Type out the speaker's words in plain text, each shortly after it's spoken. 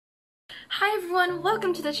Hi everyone,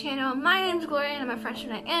 welcome to the channel. My name is Gloria and I'm a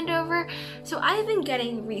freshman at Andover. So I've been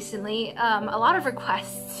getting recently a lot of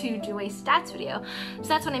requests to do a stats video. So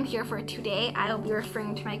that's what I'm here for today. I will be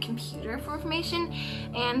referring to my computer for information.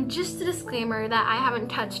 And just a disclaimer that I haven't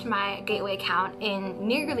touched my Gateway account in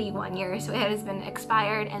nearly 1 year, so it has been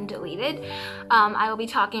expired and deleted. I will be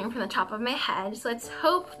talking from the top of my head, so let's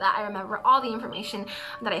hope that I remember all the information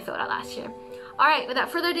that I filled out last year. Alright, without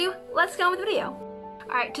further ado, let's go on with the video.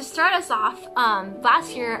 Alright, to start us off,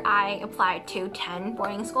 last year I applied to 10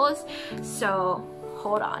 boarding schools, so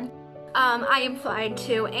hold on. I applied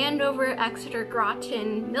to Andover, Exeter,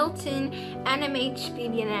 Groton, Milton, NMH,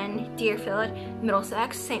 BB&N, Deerfield,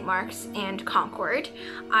 Middlesex, St. Mark's, and Concord.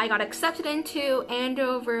 I got accepted into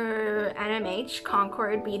Andover, NMH,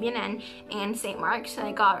 Concord, BB&N, and St. Mark's, and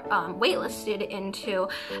I got waitlisted into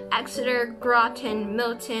Exeter, Groton,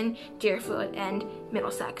 Milton, Deerfield, and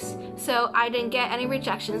Middlesex. So I didn't get any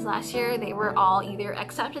rejections last year. They were all either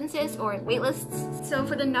acceptances or waitlists. So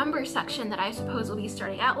for the number section that I suppose we'll be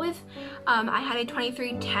starting out with, I had a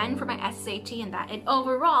 2310 for my SAT, and that in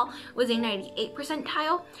overall was a 98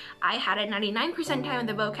 percentile. I had a 99 percentile in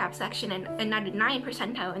the vocab section, and a 99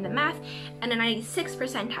 percentile in the math, and a 96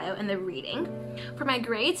 percentile in the reading. For my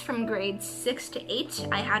grades, from grades 6 to 8,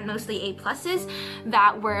 I had mostly A pluses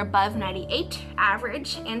that were above 98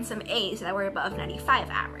 average, and some A's that were above 95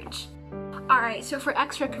 average. Alright, so for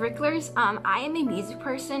extracurriculars, I am a music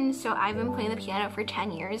person, so I've been playing the piano for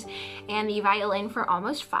 10 years and the violin for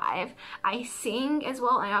almost 5. I sing as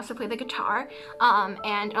well, and I also play the guitar,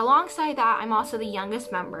 and alongside that, I'm also the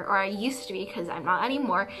youngest member, or I used to be because I'm not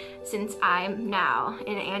anymore since I'm now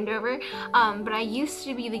in Andover, but I used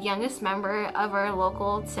to be the youngest member of our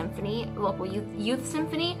local symphony, local youth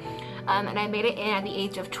symphony, and I made it in at the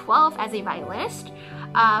age of 12 as a violinist.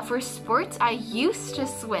 For sports, I used to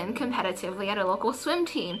swim competitively at a local swim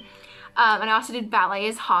team, and I also did ballet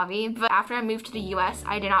as hobby, but after I moved to the US,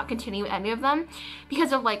 I did not continue any of them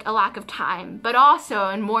because of like a lack of time, but also,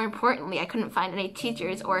 and more importantly, I couldn't find any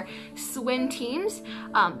teachers or swim teams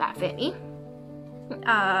that fit me.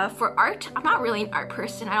 For art, I'm not really an art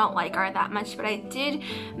person. I don't like art that much, but I did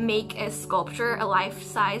make a sculpture, a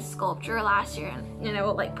life-size sculpture last year, and I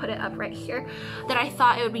will like put it up right here, that I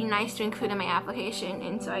thought it would be nice to include in my application,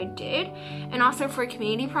 and so I did. And also for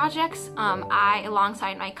community projects, I,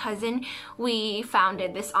 alongside my cousin, we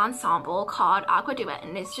founded this ensemble called Aqua Duet,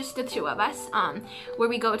 and it's just the two of us, where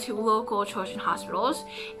we go to local children's hospitals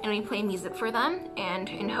and we play music for them, and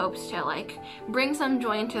in hopes to like bring some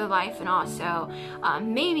joy into their life and also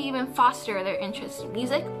maybe even foster their interest in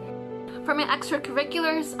music. For my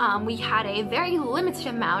extracurriculars, we had a very limited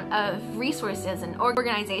amount of resources and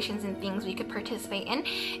organizations and things we could participate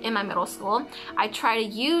in my middle school. I tried to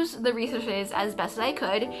use the resources as best as I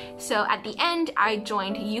could, so at the end I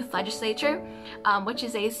joined Youth Legislature, which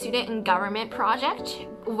is a student and government project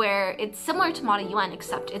where it's similar to Model UN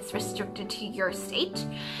except it's restricted to your state,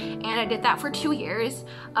 and I did that for 2 years.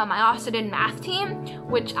 I also did math team,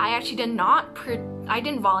 which I actually I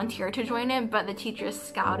didn't volunteer to join it, but the teachers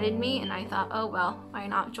scouted me and I thought, oh well, why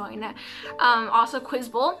not join it. Also Quiz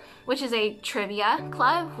Bowl, which is a trivia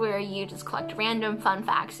club where you just collect random fun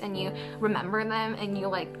facts and you remember them and you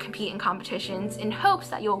like compete in competitions in hopes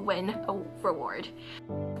that you'll win a reward.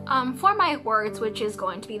 For my awards, which is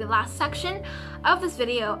going to be the last section of this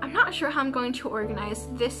video, I'm not sure how I'm going to organize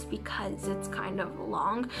this because it's kind of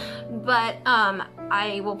long, but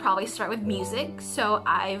I will probably start with music. So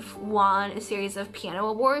I've won a series of piano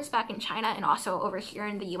awards back in China and also over here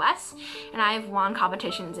in the US, and I've won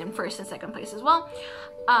competitions in first and second place as well.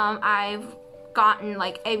 I've gotten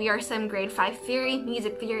like ABRSM grade 5 theory,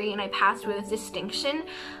 music theory, and I passed with distinction.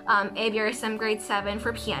 ABRSM grade 7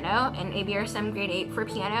 for piano and ABRSM grade 8 for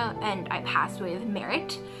piano, and I passed with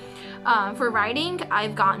merit. For writing,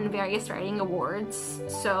 I've gotten various writing awards.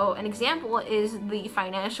 So an example is the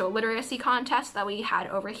financial literacy contest that we had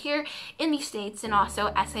over here in the States, and also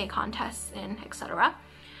essay contests and etc.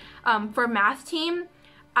 For math team,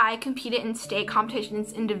 I competed in state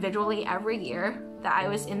competitions individually every year that I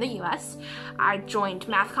was in the US. I joined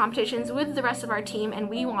math competitions with the rest of our team and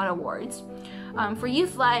we won awards. For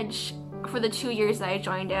Youth Ledge, for the 2 years that I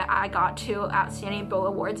joined it, I got 2 Outstanding Bowl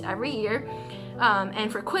awards every year.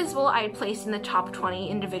 And for Quiz Bowl, I had placed in the top 20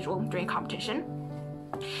 individual during competition.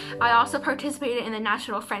 I also participated in the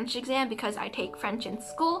National French exam because I take French in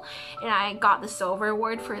school, and I got the silver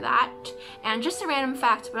award for that. And just a random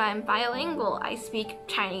fact, but I'm bilingual. I speak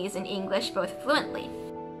Chinese and English both fluently.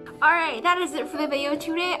 Alright, that is it for the video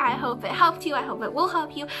today. I hope it helped you. I hope it will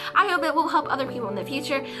help you. I hope it will help other people in the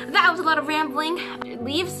future. That was a lot of rambling.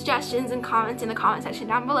 Leave suggestions and comments in the comment section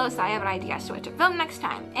down below so I have an idea as to what to film next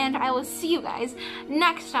time. And I will see you guys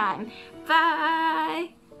next time.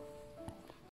 Bye!